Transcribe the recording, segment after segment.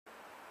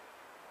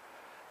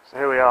So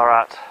here we are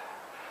at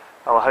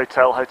our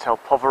hotel, Hotel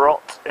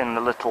Poverot, in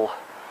the little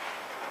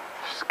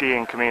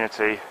skiing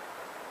community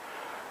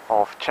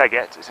of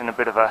Cheget. It's in a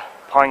bit of a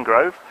pine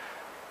grove.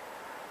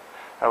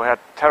 We had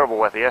terrible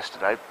weather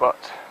yesterday,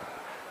 but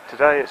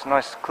today it's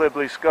nice clear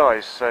blue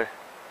skies, so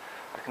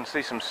I can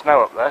see some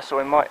snow up there, so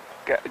we might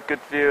get a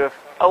good view of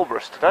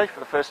Elbrus today for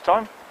the first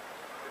time.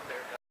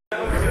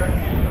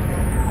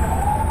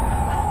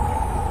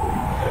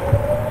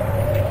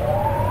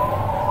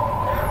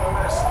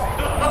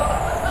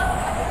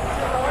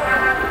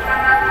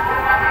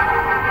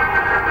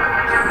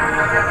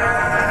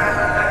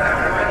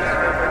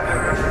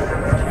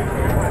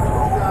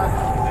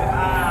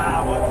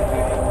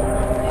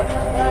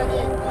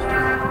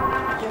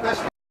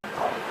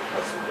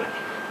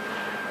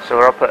 So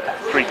we're up at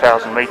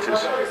 3,000 metres.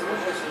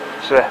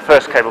 It's the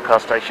first cable car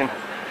station,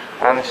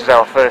 and this is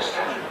our first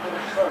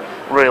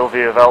real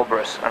view of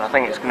Elbrus, and I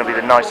think it's going to be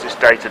the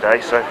nicest day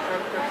today, so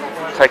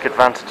take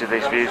advantage of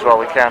these views while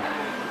we can.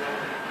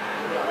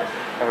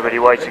 Everybody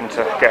waiting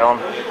to get on.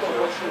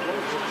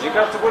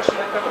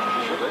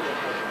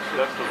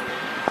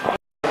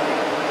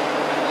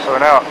 So we're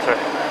now up to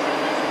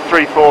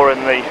 3-4 in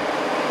the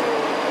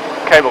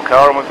cable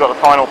car, and we've got the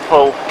final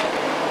pull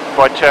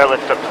by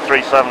chairlift up to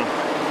 3-7.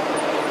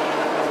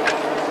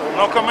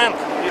 No comment.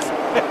 Yes.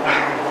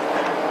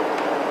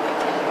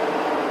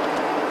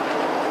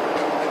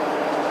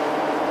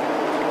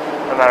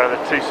 And there are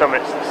the two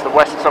summits. It's the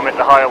west summit,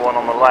 the higher one,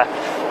 on the left,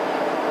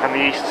 and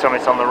the east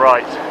summit on the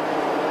right.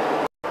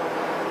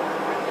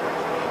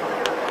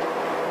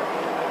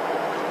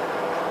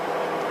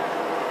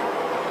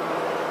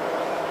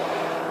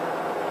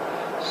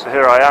 So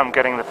here I am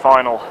getting the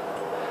final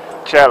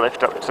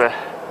chairlift up to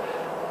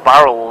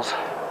Barrels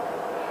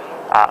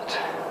at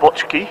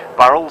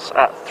Barrels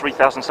at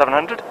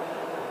 3,700.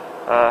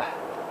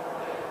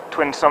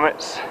 Twin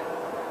summits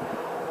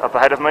up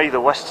ahead of me,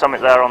 the west summit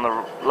there on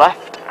the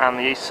left and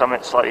the east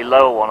summit, slightly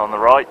lower one, on the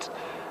right.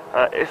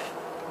 If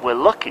we're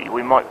lucky,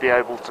 we might be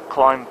able to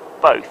climb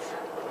both,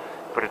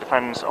 but it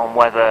depends on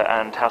weather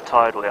and how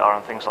tired we are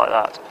and things like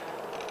that.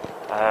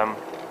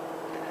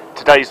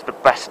 Today's the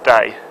best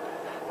day.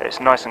 It's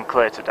nice and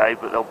clear today,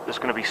 but there's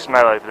going to be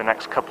snow over the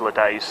next couple of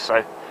days,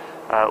 so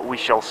we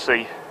shall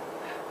see.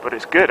 But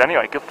it's good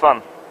anyway, good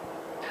fun.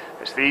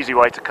 It's the easy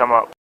way to come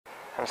up.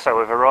 And so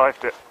we've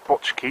arrived at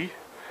Bochki,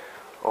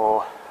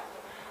 or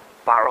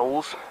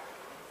Barrels,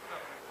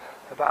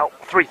 about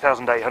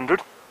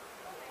 3,800,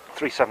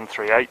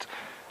 3,738,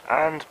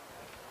 and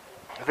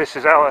this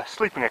is our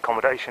sleeping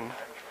accommodation.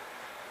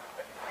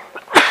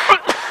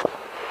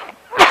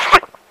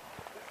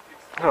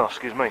 Oh,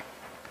 excuse me.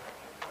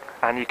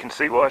 And you can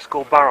see why it's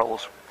called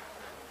Barrels.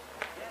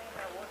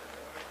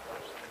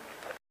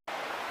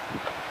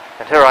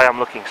 And here I am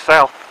looking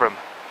south from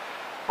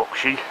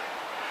Baksan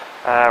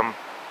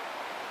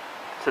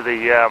to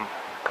the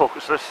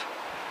Caucasus.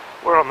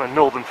 We're on the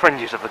northern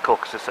fringes of the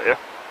Caucasus here.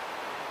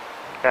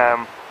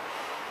 And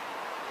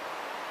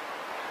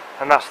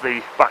that's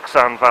the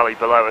Baksan Valley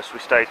below us. We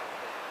stayed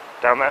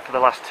down there for the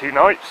last 2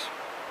 nights.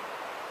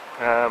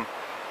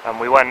 And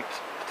we went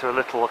to a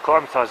little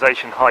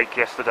acclimatisation hike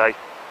yesterday,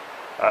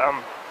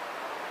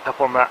 up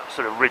on that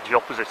sort of ridge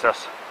opposite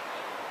us.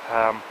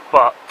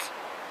 But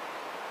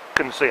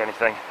couldn't see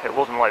anything. It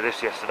wasn't like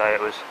this yesterday.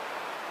 It was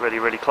really,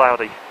 really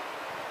cloudy.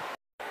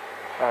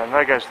 And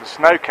there goes the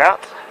snowcat,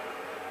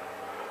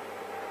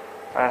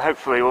 and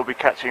hopefully we'll be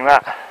catching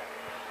that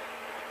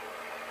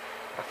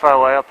a fair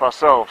way up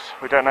ourselves.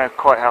 We don't know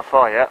quite how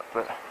far yet,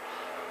 but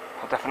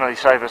it'll definitely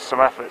save us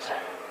some effort.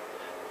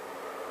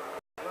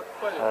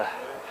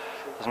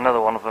 There's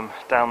another one of them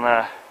down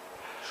there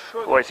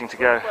waiting to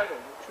go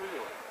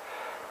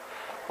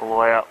all the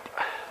way up.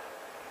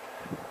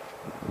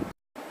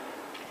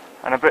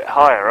 And a bit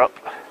higher up,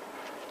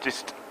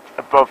 just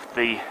above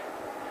the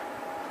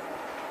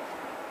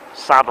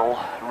saddle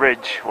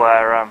ridge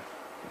where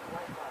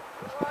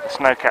the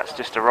snowcat's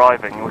just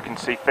arriving, we can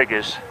see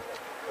figures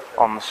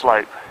on the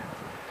slope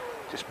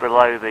just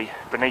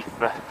beneath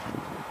the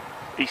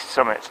east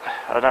summit.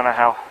 I don't know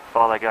how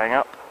far they're going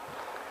up,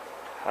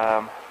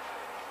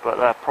 but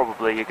they're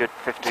probably a good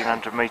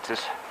 1,500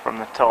 metres from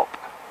the top.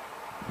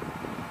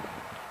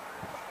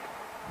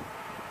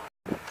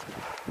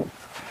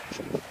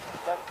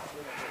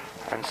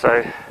 And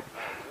so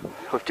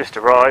we've just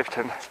arrived,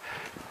 and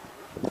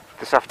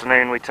this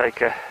afternoon we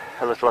take a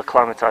little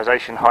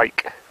acclimatisation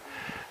hike.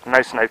 No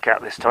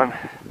snowcat this time,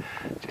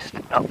 just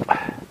up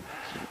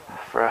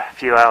for a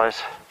few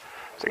hours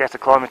to get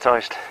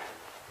acclimatised.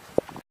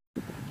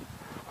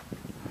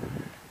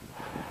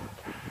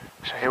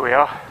 So here we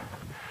are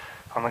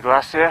on the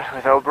glacier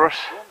with Elbrus,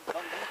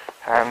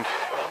 and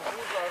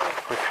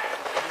we've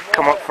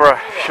come up for a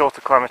short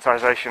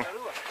acclimatisation,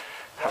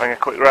 having a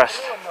quick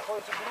rest.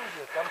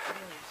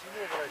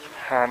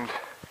 And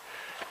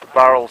the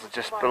Barrels are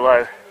just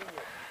below,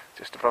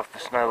 just above the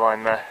snow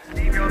line there.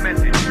 Receive your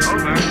message.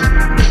 Over.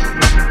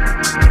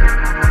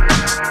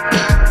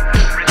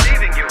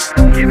 Receiving you.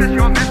 Give us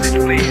your message,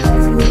 please.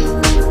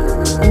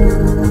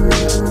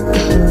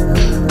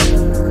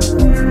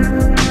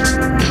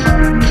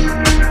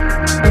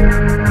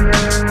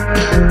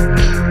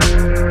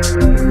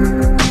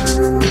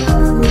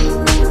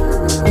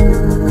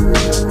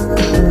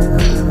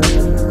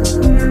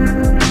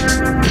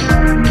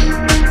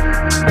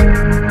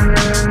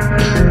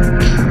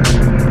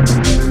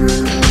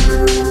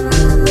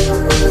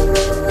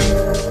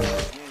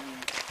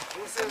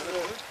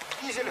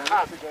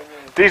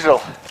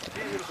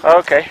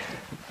 Okay.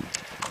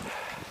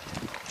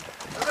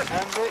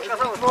 And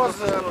it was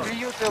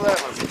Priute 11.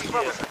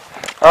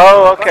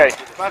 Oh, okay.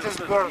 But it's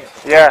burned.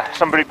 Yeah,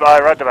 I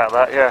read about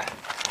that, yeah.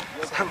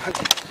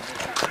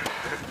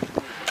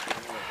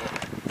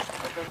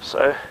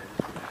 So,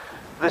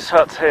 this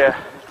hut here,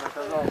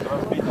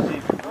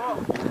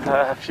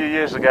 a few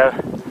years ago,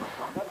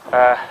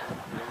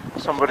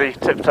 somebody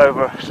tipped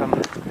over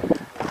some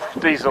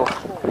diesel,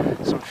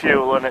 some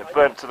fuel, and it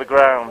burnt to the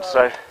ground,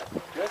 so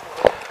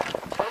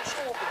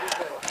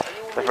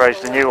they've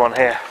raised a new one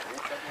here.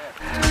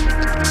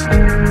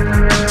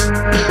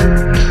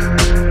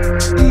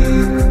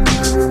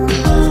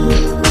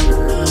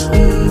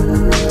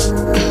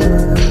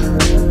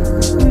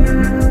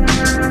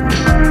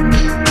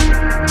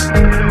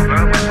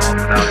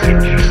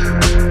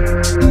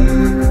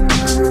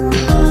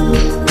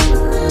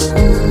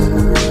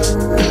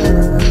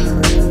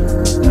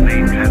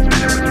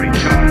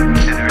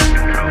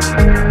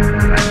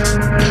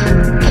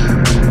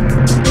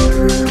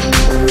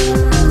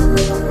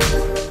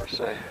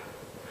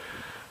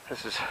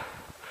 This is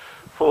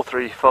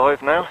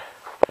 435 now.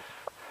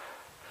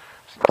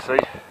 As you can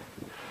see,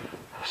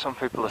 some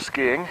people are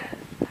skiing,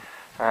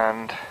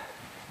 and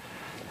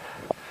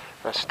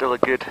there's still a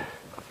good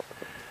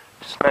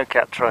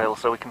snowcat trail,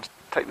 so we can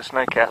take the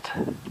snowcat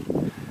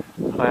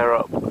higher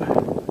up.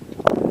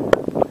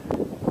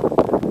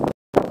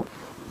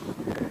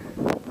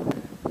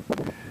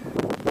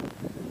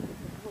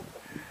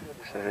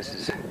 So this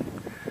is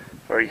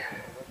very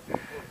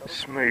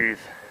smooth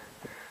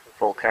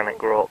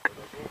volcanic rock.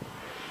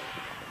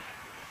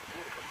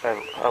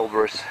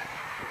 Elbrus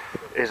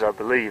is, I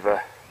believe,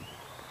 a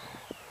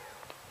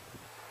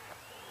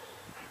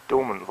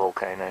dormant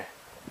volcano.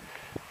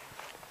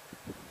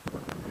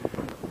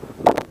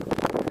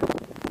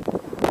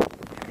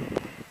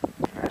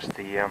 There's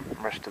the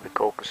rest of the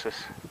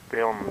Caucasus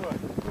beyond.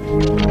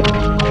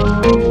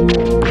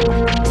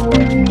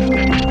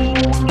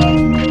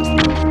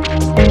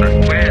 But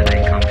where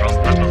they come from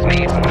puzzles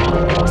me.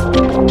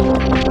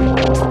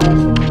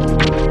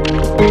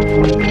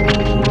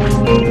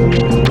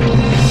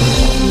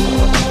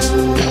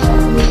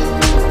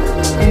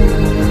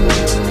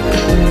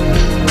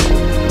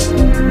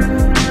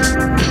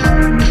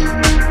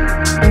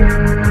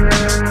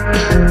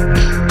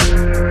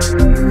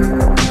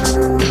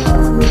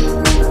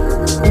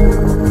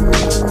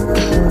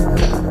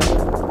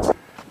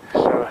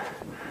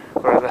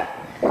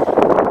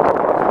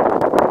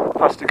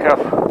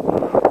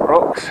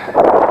 Rocks,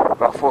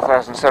 about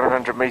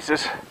 4,700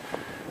 metres.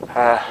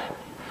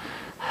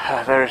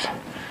 There's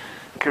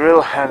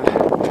Kirill and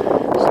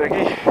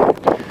Sergei,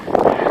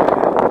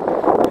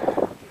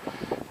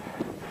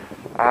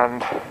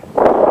 and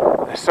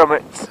the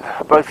summits,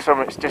 both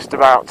summits just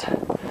about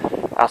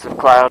out of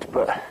cloud,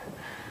 but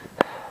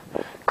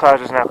cloud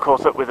has now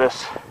caught up with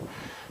us,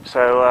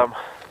 so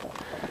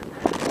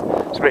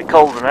it's a bit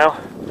colder now,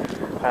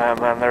 and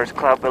there is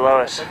cloud below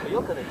us.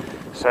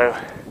 So,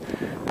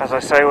 as I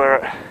say, we're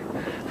at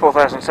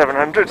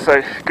 4,700,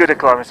 so good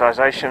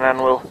acclimatisation,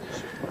 and we'll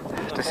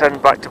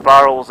descend back to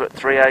barrels at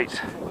 3.8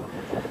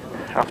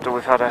 after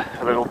we've had a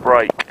little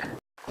break.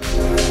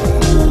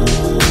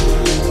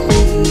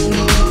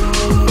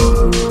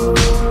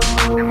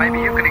 And maybe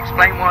you can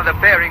explain why the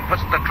bearing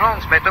puts the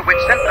transmitter which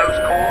sent those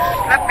calls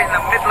slap in the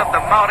middle of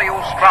the Mare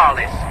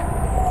Australis.